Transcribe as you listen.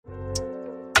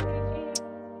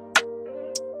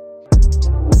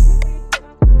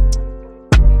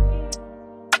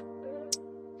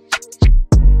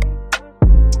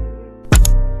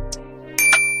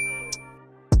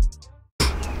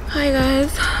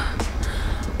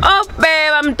Oh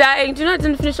babe, I'm dying. Do you know I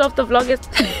didn't finish off the vlog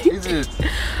yesterday? Is it?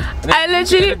 I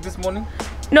literally this morning?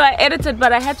 No, I edited,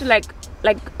 but I had to like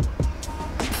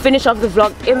finish off the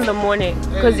vlog in the morning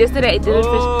because yesterday I didn't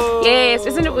finish. Yes,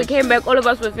 isn't it? We came back, all of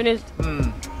us were finished.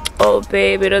 Oh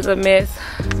babe, it was a mess.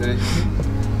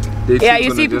 Yeah,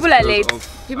 you see, people are late.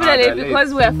 People are late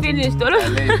because we are finished. All of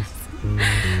us.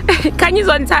 Kanye's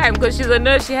on time because she's a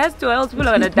nurse. She has to, or else people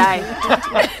are gonna die.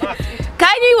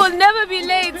 Kanye will never be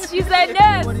late. She's a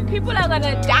nurse. People are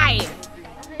gonna die.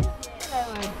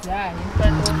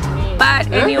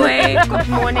 But anyway, good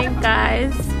morning,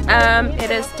 guys. It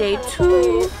is day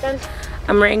 2.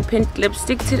 I'm wearing pink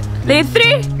lipstick today. Day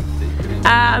 3.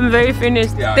 I'm very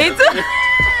finished. Yeah, day 2.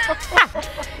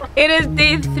 It is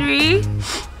day 3,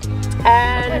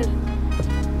 and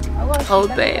oh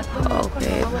babe.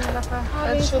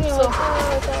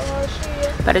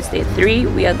 But it's day 3.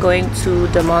 We are going to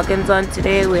the Morgans on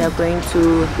today. We are going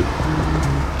to.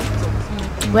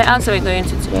 Where else are we going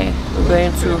to today? We're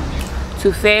going to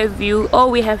Fairview. Oh,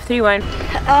 we have 3-1.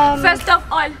 First of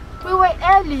all, we were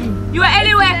early. You were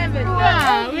anywhere?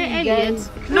 Yeah, we were early.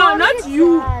 No, not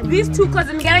you. These two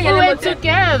cousins. We were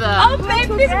together. Oh, babe,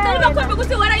 please don't look at me.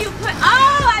 What are you putting?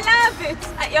 Oh, I love it.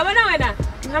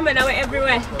 We're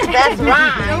everywhere. That's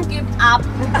right. Don't give up.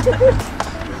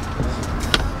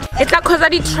 It's like because of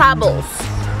the troubles.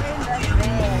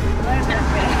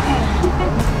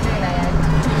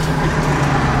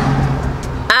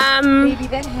 Maybe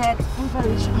that had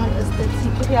coverage on us that he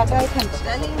could be a guy can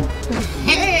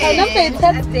I love the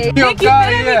Thursday. Let me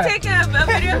take a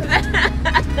video of that.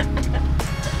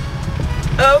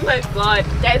 Oh my god.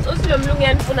 Guys, also I'm looking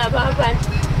at Funa Papa.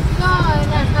 No,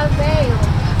 that's a veil.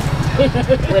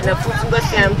 When the food was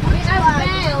jam.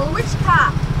 Which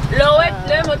car? Lower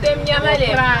the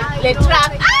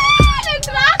truck. Ah, the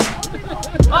truck.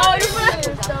 Oh, you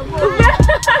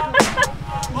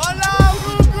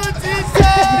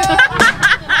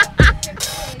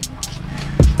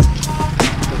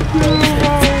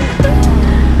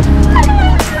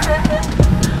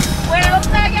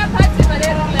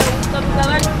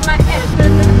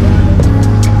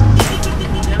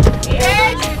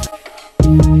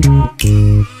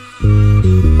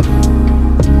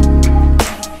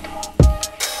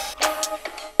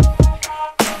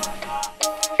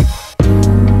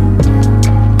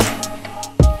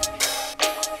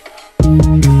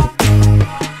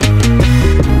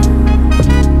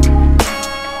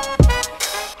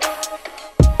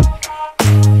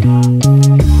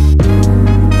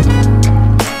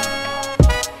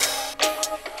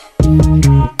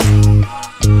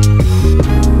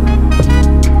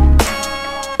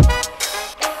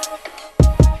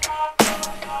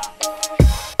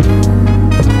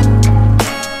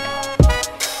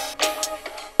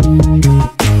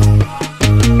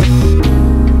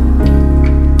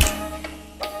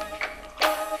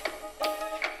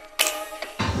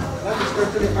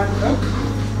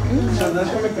So that's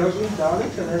from the coast in Dalek,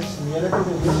 so that's nearer to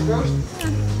the west coast.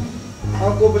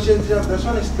 Alcohol percentage of this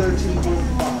one is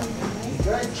 13.5.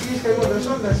 Okay, cheese came on this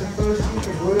one, that's the first cheese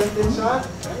for Roland inside.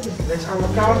 That's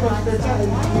avocado pizza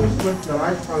infused with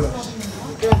dried olives.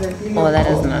 Okay, then that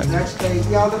is nice. Next, the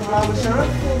elderflower syrup.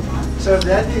 So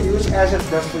that you use as a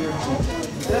dip for your cheese.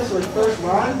 Okay, so first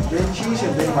wine, then cheese,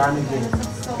 and then wine again.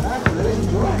 Alright, so let's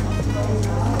enjoy.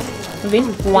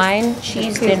 Wine,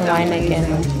 cheese, then wine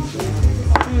again.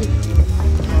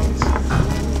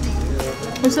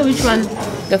 So which one?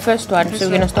 The first one. So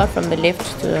we're gonna start from the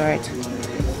left to the right.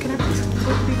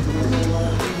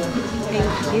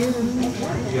 Thank you.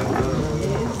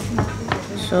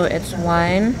 So it's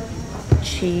wine,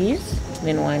 cheese,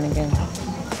 then wine again.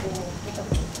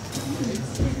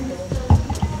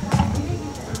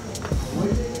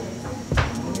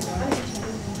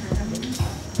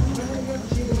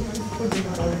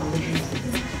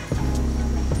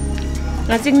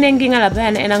 I think nenginga lapha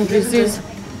enangizwisisi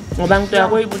ngoba ngicela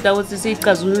koyibuta ukuthi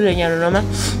siyicazulule nyalo noma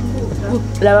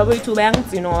laba boyithu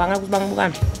bayangigcina ngoba ngakuthi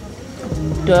bangibukana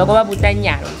doya ngoba buta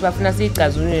nyalo ukuthi bafuna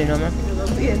siyicazulule noma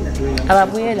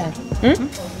ababuyela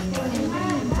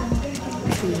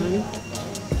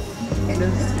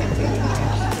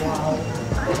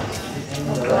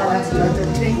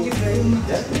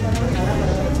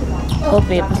Oh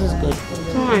babe, this is good.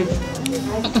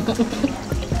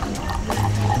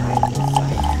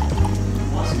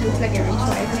 Looks like a rich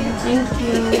wife. Thank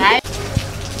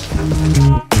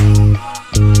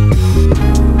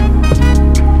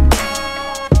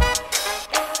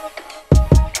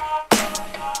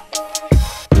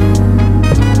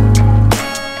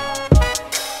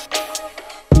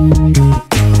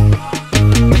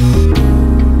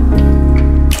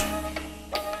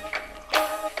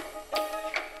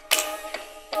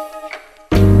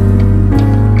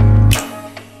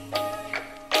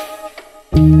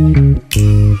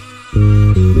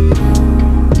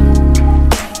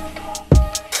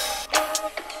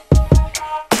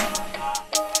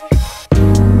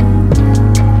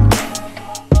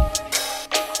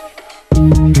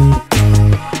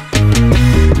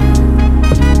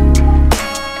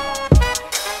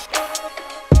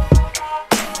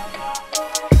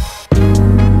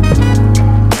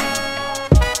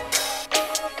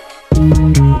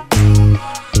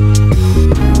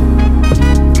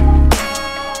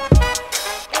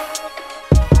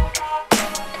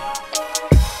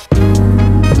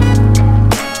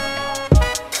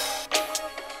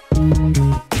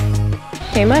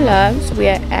Hey my loves, we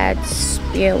are at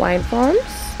Spear Wine Farms.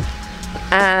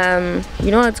 You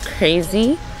know what's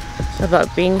crazy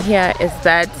about being here is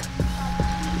that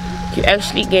you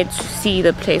actually get to see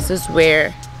the places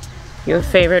where your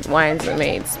favorite wines are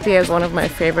made. Spear is one of my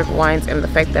favorite wines, and the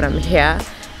fact that I'm here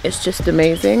is just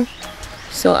amazing.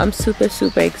 So I'm super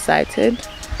excited,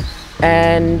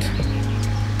 and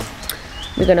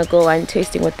we're gonna go wine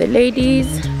tasting with the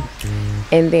ladies,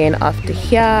 and then after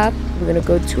here we're gonna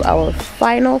go to our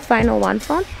final wine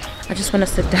farm. I just want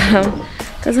to sit down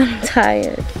because I'm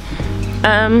tired.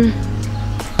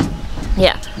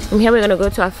 Yeah, from here we're gonna go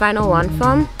to our final wine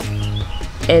farm,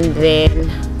 and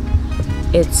then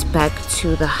it's back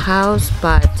to the house.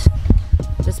 But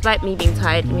despite me being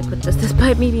tired, let me put this,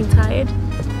 despite me being tired,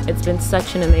 it's been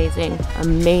such an amazing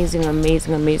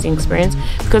experience,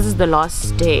 because it's the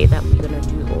last day that we're gonna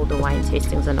do all the wine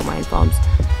tastings and the wine farms.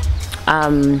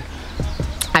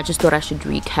 I just thought I should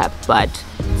recap, but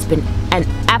it's been an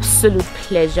absolute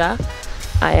pleasure.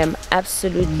 I am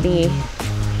absolutely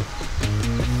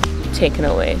taken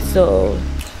away. So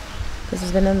this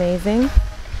has been amazing.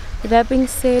 With that being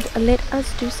said, let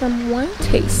us do some wine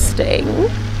tasting,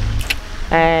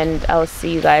 and I'll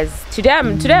see you guys today.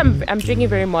 I'm drinking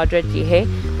very moderately, hey,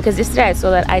 because yesterday I saw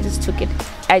that I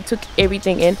took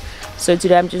everything in. So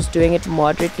today I'm just doing it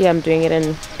moderately. I'm doing it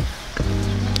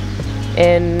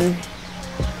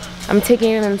I'm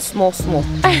taking it in small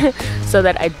so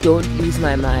that I don't lose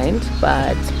my mind.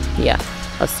 But yeah,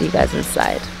 I'll see you guys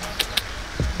inside.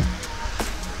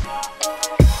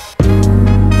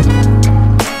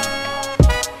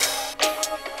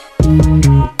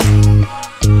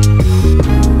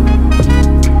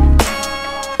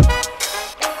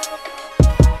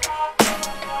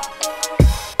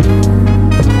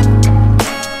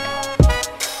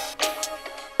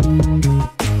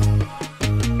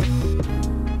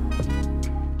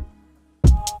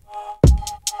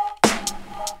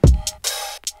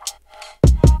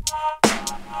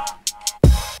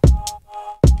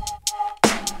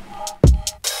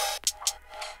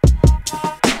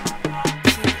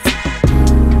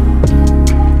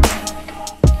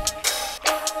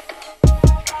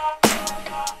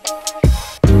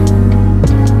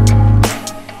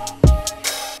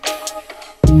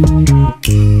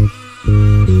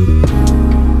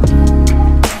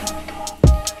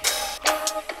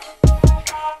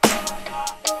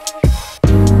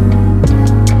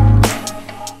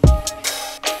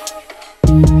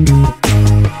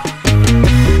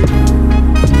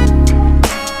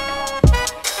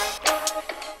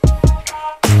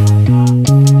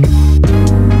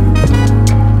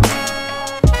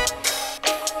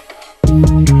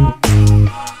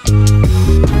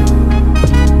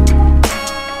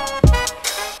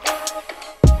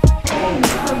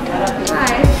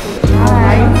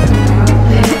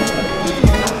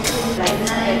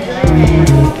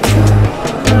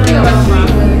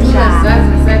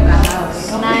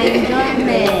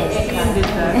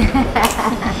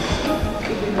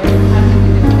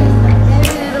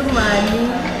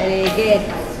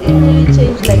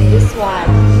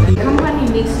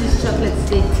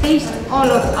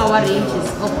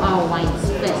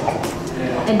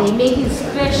 And they make it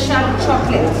special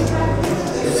chocolate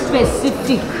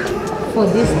specific for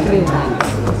these 3 wines.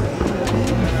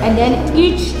 And then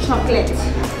each chocolate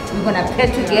we're gonna pair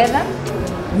together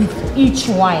with each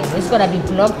wine. It's gonna be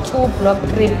block 2, block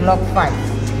 3, block 5.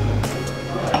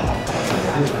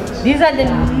 These are the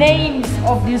names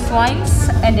of these wines,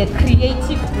 and the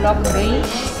creative block range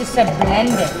is a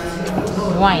blended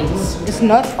wines. It's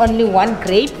not only one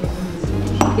grape,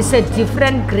 it's a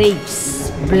different grapes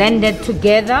blended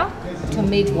together to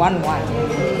make one wine.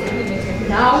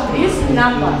 Now these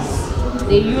numbers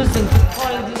they're using to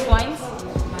call these wines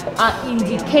are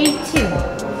indicating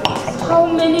how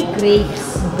many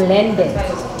grapes blended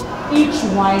each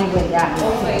wine with that.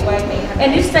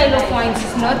 And this style of wines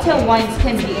is not a wines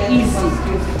can be easy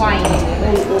to find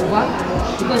all over,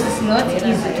 because it's not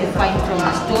easy to find from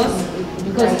the stores,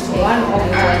 because it's one of our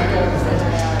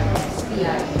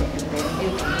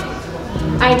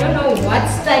I don't know what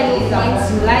style of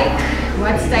wines you like,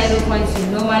 what style of wines you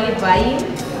normally buy,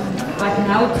 but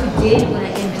now today we're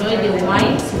going to enjoy the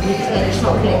wines with a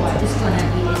chocolate. It's going to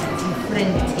be a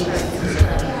different taste.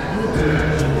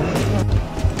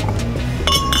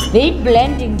 They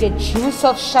blending the juice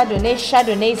of Chardonnay.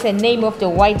 Chardonnay is the name of the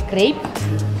white grape.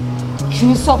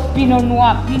 Juice of Pinot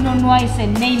Noir. Pinot Noir is the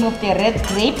name of the red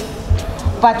grape.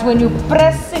 But when you're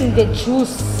pressing the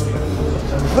juice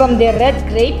from the red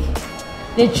grape,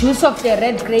 the juice of the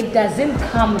red grape doesn't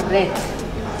come red.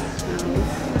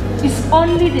 It's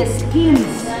only the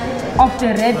skins of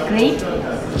the red grape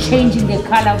changing the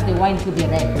color of the wine to be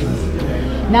red.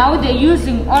 Now they're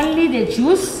using only the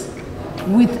juice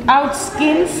without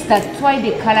skins. That's why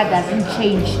the color doesn't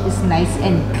change. It's nice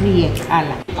and clear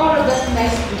color. All of that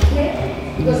nice bouquet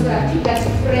because I think that's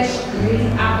fresh green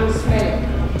apple smell.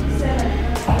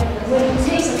 When you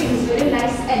taste it, it's very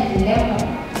nice and lemon,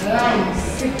 lime,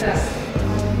 citrus.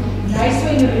 Nice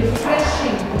when you're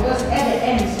refreshing because at the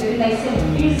end it's very nice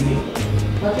and fizzy.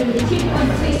 But when you keep on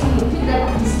tasting, you feel that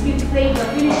distinct flavor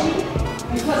finishing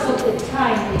because of the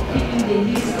time they're keeping the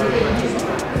leaves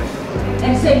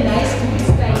and so nice to this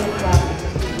kind of barley.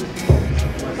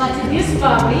 But in this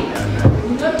barley,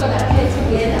 you're not going to play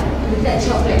together with that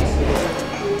chocolate.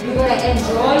 You're going to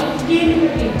enjoy in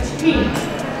between.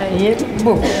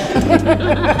 Boom.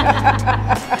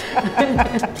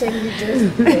 Can you just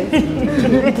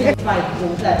Five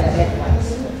both are the red ones.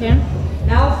 Yeah.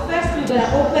 Now first we're going to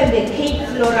open the Cape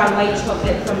Floral white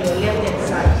chocolate from your left hand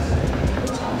side.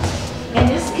 And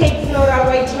this Cape Floral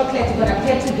white chocolate we're going to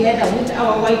pair together with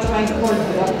our white wine called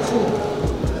Block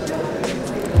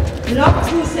 2. Block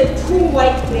 2 is a 2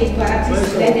 white grape varieties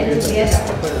blended together.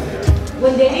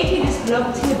 When they're making this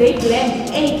Block 2, they blend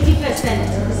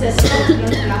 80% is a soft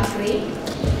non-blanc grape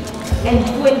and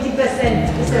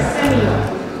 20% is a Semillon.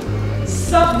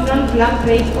 Soft non-blanc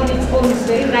grape on its own is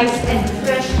very nice and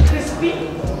fresh, crispy,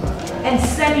 and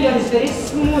Semillon is very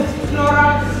smooth,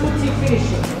 floral, fruity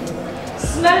finishing.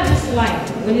 Smell this wine.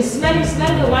 When you smell it,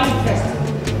 smell the wine first.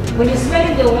 When you're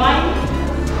smelling the wine,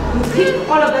 you pick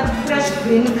all of that fresh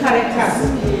green character.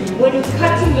 When you're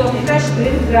cutting your fresh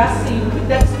green grass, you put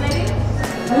that smelling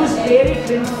gooseberry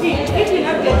green tea. If you're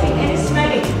not getting any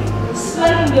smelling,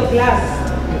 swirl in your glass.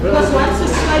 Because once you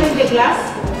swirl in the glass,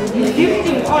 you're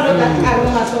lifting all of that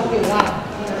aromas of the wine.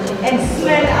 And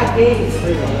smell again.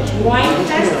 Wine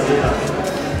first.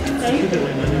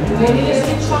 When you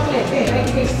say chocolate, I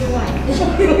taste the wine.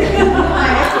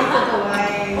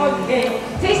 Okay,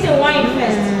 taste the wine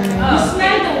first. You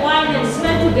smell the wine and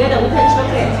smell together with the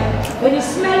chocolate. When you're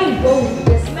smelling both,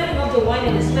 the smelling of the wine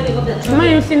and the smelling of the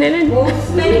chocolate, both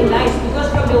smelling nice because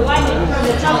from the wine and from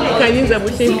the chocolate, you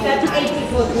see that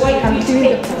 80 white rich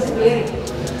cake gooseberry.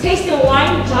 Taste the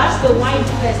wine, judge the wine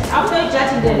first. After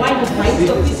judging the wine, you bite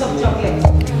your piece of chocolate.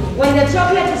 When the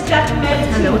chocolate starts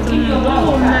melting in your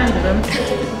mouth,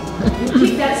 you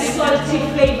keep that salty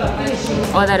flavor finishing.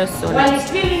 Oh, that is so While nice. it's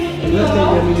still in your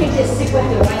mouth, take a sip of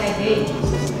the wine again.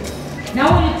 Now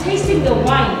when you're tasting the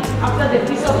wine, after the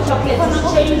piece of chocolate is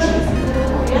changing,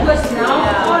 because now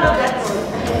all of that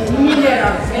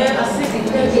minerals and acidity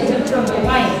getting from the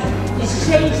wine is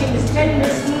changing, it's turning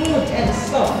smooth and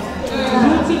soft.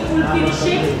 Beautiful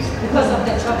finishing because of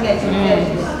the chocolate in there.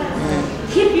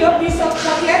 Keep your piece of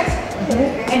chocolate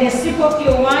and a sip of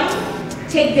your wine.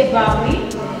 Take the barley,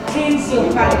 cleanse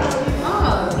your palate.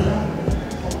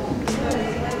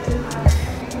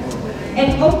 And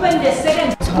open the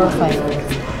second. It's horrifying.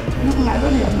 I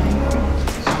don't have mine.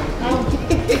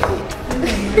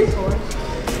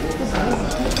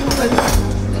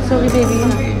 Sorry, baby.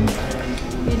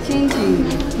 You're changing.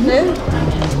 No?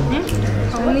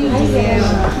 Only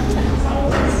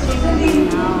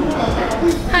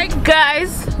Hi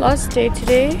guys, last day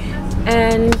today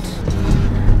and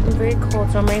I'm very cold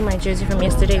so I'm wearing my jersey from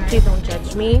yesterday. Please don't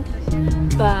judge me,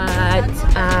 but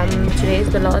today is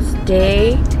the last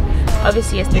day.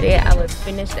 Obviously yesterday I was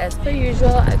finished as per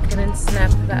usual. I couldn't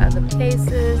snap the other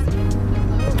places,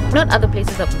 not other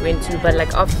places that we went to, but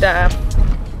like after the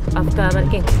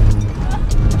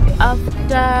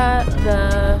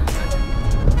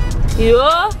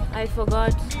I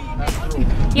forgot.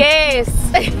 Yes.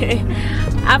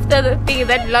 After the thing,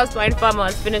 that last wine farm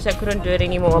was finished, I couldn't do it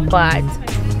anymore. But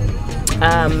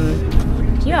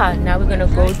yeah, now we're gonna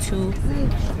go to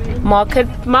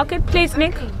marketplace,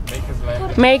 Nick.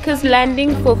 Makers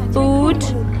Landing for food,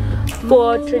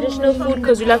 for traditional food,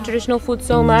 because we love traditional food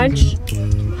so much.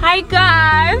 Hi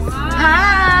guys.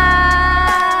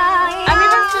 Hi. I'm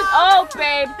even still, oh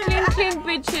babe, clean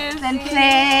bitches. I'm still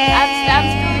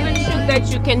even shook that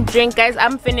you can drink, guys.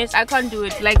 I'm finished. I can't do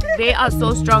it. Like they are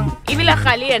so strong. Even like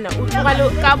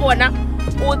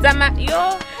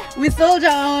We sold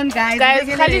our own, guys. guys,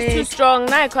 Khali's too strong.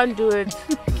 Now I can't do it.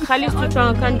 Khali's too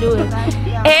strong. I can't do it.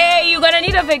 Hey, you're gonna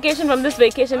need a vacation from this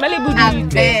vacation. I'm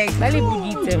big.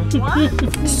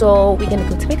 So we're gonna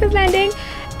go to Makers Landing,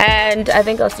 and I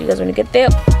think I'll see you guys when we get there.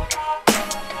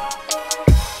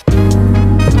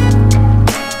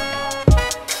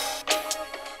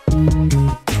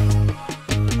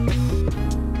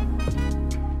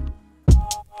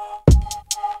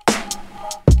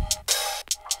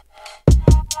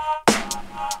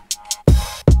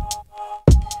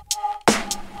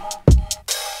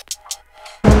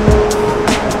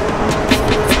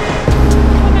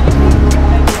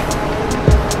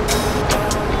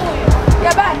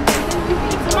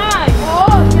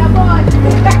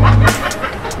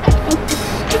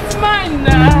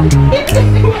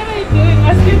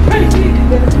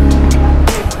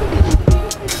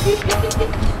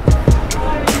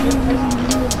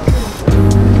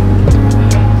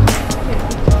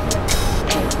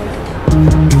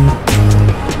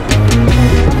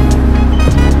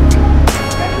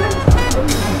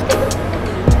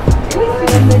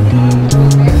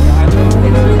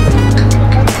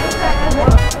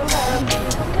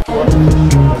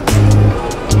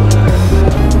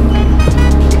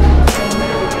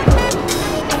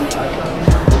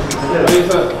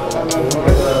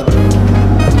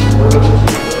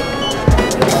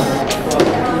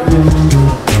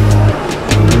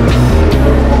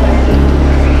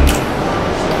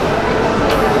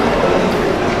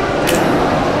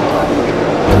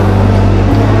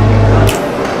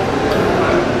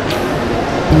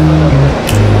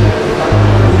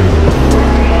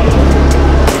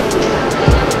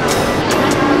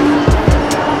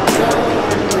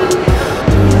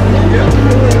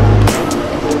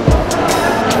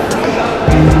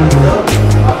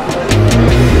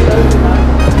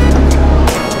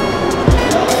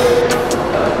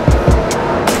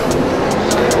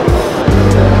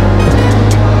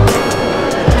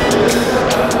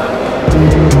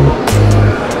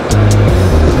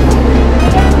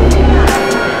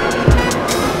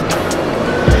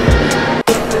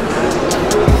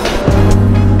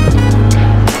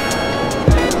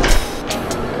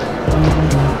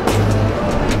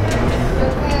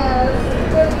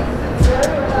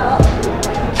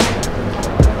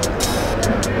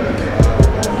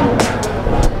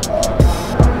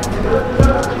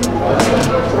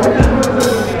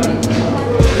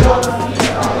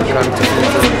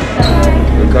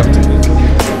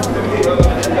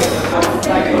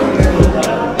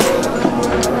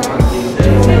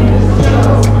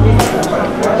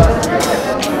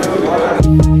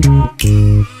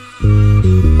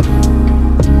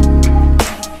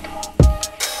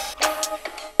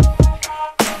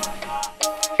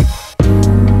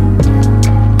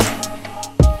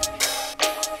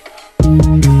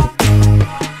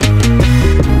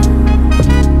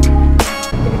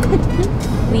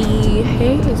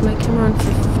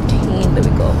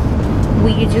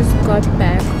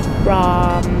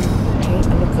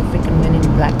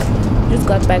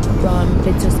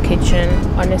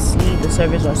 Honestly, the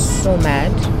service was so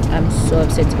mad. I'm so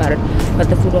upset about it, but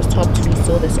the food was top to be,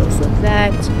 so there's also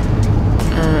that.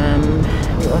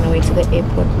 We're on our way to the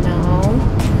airport now,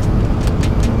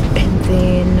 and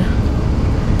then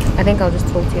I think I'll just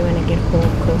talk to you when I get home,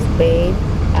 because babe,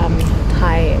 I'm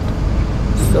tired,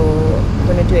 so I'm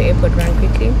gonna do an airport run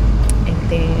quickly, and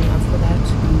then after that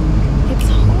it's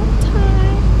home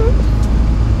time.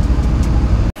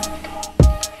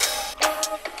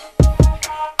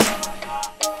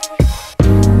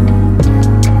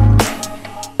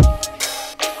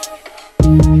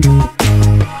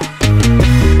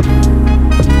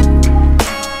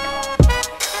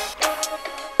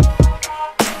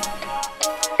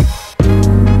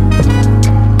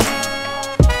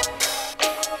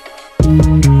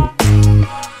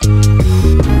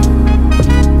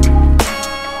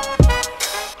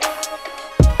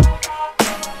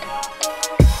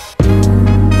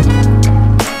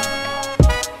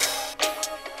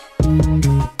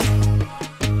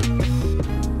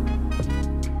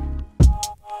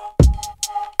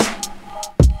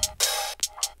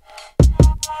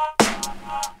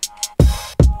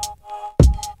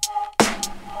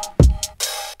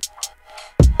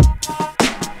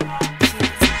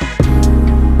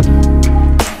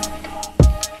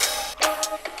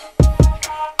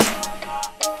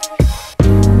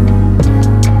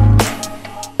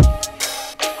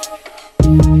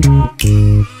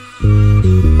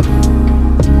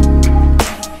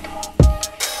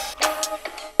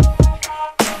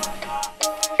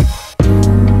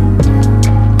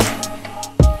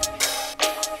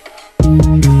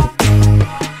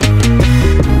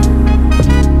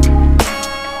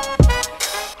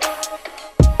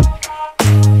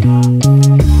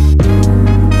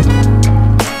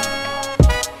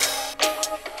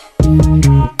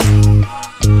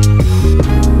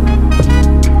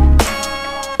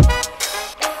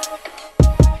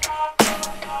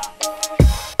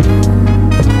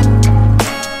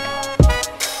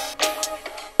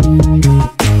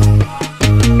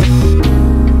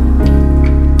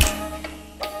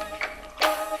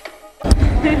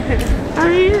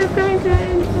 Are you just going to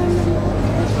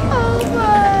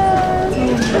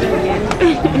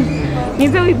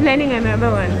means we're planning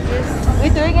another one. Yes.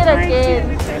 We're doing it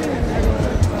again.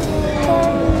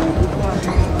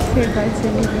 Okay,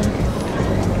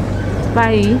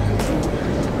 bye. Bye.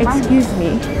 Excuse me.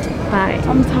 Bye.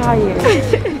 I'm tired.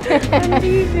 I'm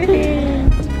leaving.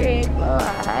 Great.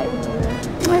 Bye.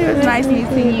 It was nice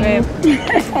meeting you.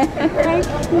 Thank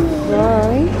you.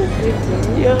 Bye.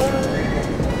 Yeah.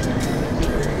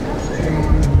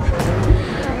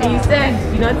 And you said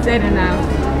you're not sad enough.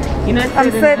 You're not sad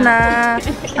I'm sad now.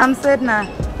 I'm sad now.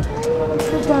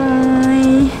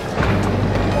 Bye.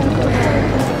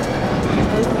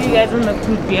 I'll see you guys on the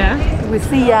group, yeah? We'll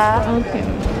see ya. Okay.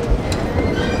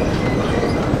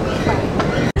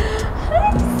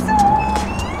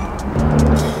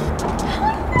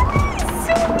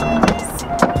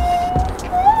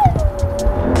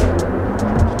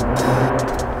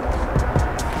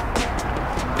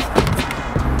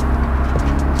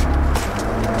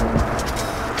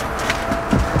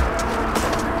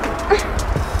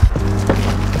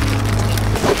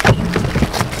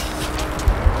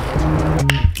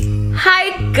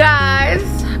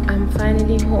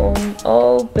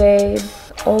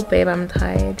 oh babe, I'm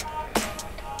tired.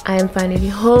 I am finally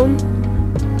home.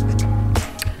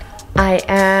 I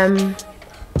am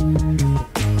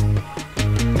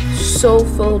so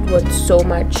filled with so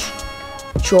much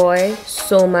joy,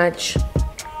 so much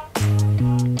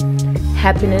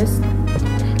happiness,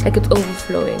 like it's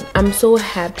overflowing. I'm so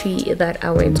happy that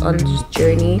I went on this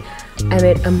journey. I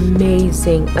met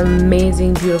amazing,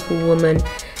 beautiful women.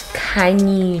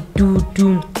 Kanye,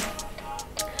 Dudu,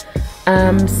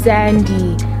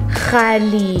 Sandy,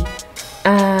 Khali,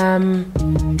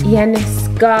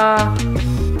 Yaneska,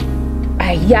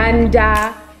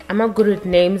 Ayanda. I'm not good at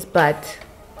names, but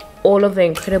all of the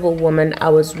incredible women I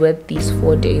was with these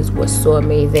 4 days was so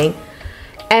amazing.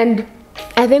 And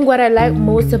I think what I like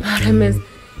most about them is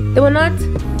they were not,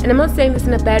 and I'm not saying this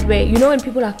in a bad way, you know, when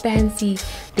people are fancy,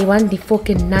 they want the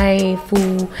fucking knife.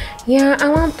 Ooh, yeah, I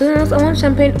want this, I want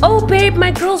champagne. Oh babe,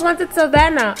 my girls wanted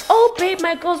Savannah. Oh babe,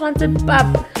 my girls wanted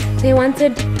pap. They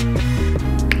wanted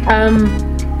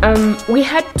we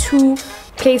had 2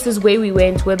 places where we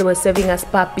went where they were serving us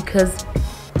pap, because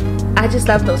I just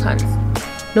love those hunts.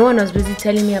 No one was busy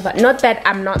telling me about, not that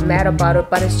I'm not mad about it,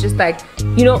 but it's just like,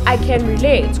 you know, I can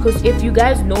relate, because if you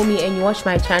guys know me and you watch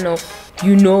my channel,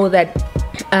 you know that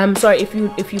sorry, if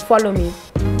you follow me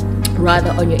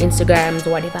rather on your Instagrams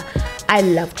or whatever, I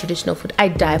love traditional food. I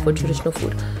die for traditional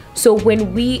food. So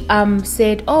when we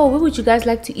said, oh, what would you guys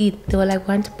like to eat, they were like,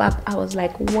 want pap. I was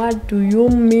like, what do you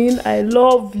mean? I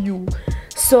love you.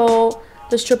 So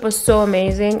this trip was so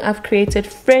amazing. I've created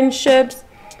friendships,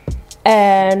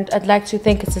 and I'd like to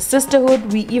think it's a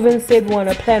sisterhood. We even said we want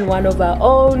to plan one of our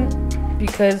own,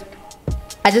 because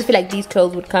I just feel like these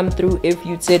curls would come through if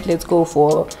you said let's go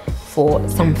for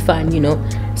some fun, you know.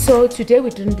 So today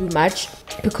we didn't do much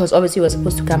because obviously we were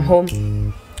supposed to come home.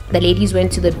 The ladies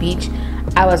went to the beach.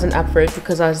 I wasn't up for it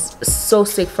because I was so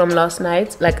sick from last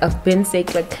night. Like, I've been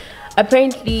sick, like,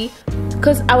 apparently,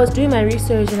 because I was doing my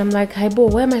research and I'm like, hi bo,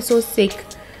 why am I so sick?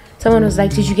 Someone was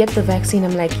like, did you get the vaccine?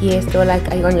 I'm like, yes. They were like,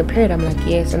 are you on your period? I'm like,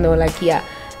 yes. And they were like, yeah,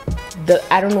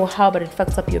 I don't know how, but it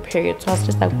fucks up your period. So I was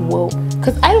just like, whoa,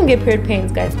 because I don't get period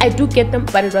pains, guys. I do get them,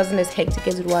 but it wasn't as hectic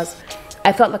as it was.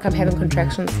 I felt like I'm having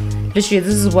contractions. Literally,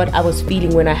 this is what I was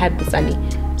feeling when I had the sunny.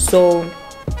 So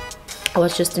I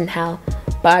was just in hell.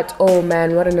 But oh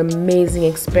man, what an amazing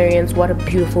experience. What a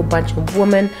beautiful bunch of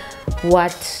women.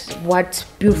 What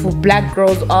beautiful black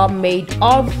girls are made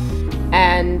of.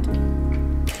 And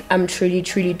I'm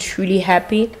truly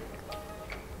happy.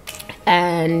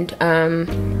 And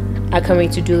I can't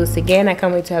wait to do this again. I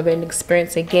can't wait to have an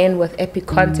experience again with epic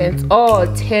content. Oh,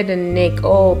 Ted and Nick,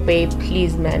 oh babe,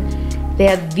 please man, they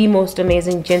are the most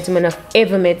amazing gentlemen I've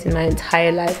ever met in my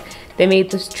entire life. They made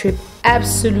this trip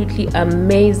absolutely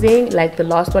amazing. Like the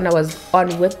last one I was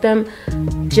on with them,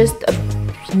 just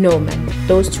no man,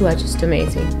 those two are just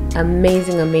amazing,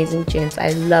 amazing gents.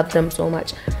 I love them so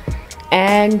much.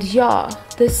 And yeah,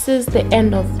 this is the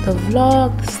end of the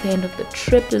vlog. This is the end of the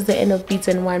trip. This is the end of Beats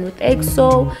and Wine with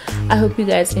EXO. I hope you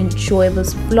guys enjoy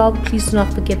this vlog. Please do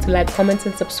not forget to like, comment,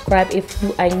 and subscribe if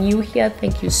you are new here.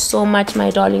 Thank you so much, my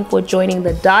darling, for joining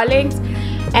the darlings.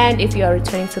 And if you are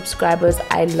returning subscribers,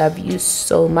 I love you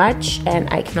so much. And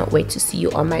I cannot wait to see you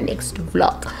on my next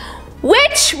vlog,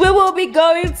 which we will be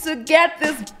going to get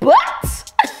this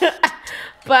butt.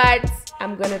 But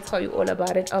I'm gonna tell you all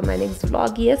about it on my next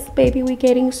vlog. Yes, baby, we're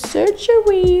getting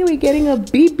surgery. We're getting a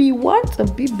BB. What? A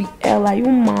BBL? Are you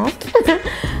mad?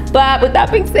 But with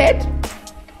that being said,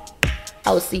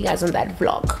 I'll see you guys on that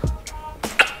vlog.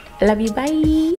 I love you. Bye.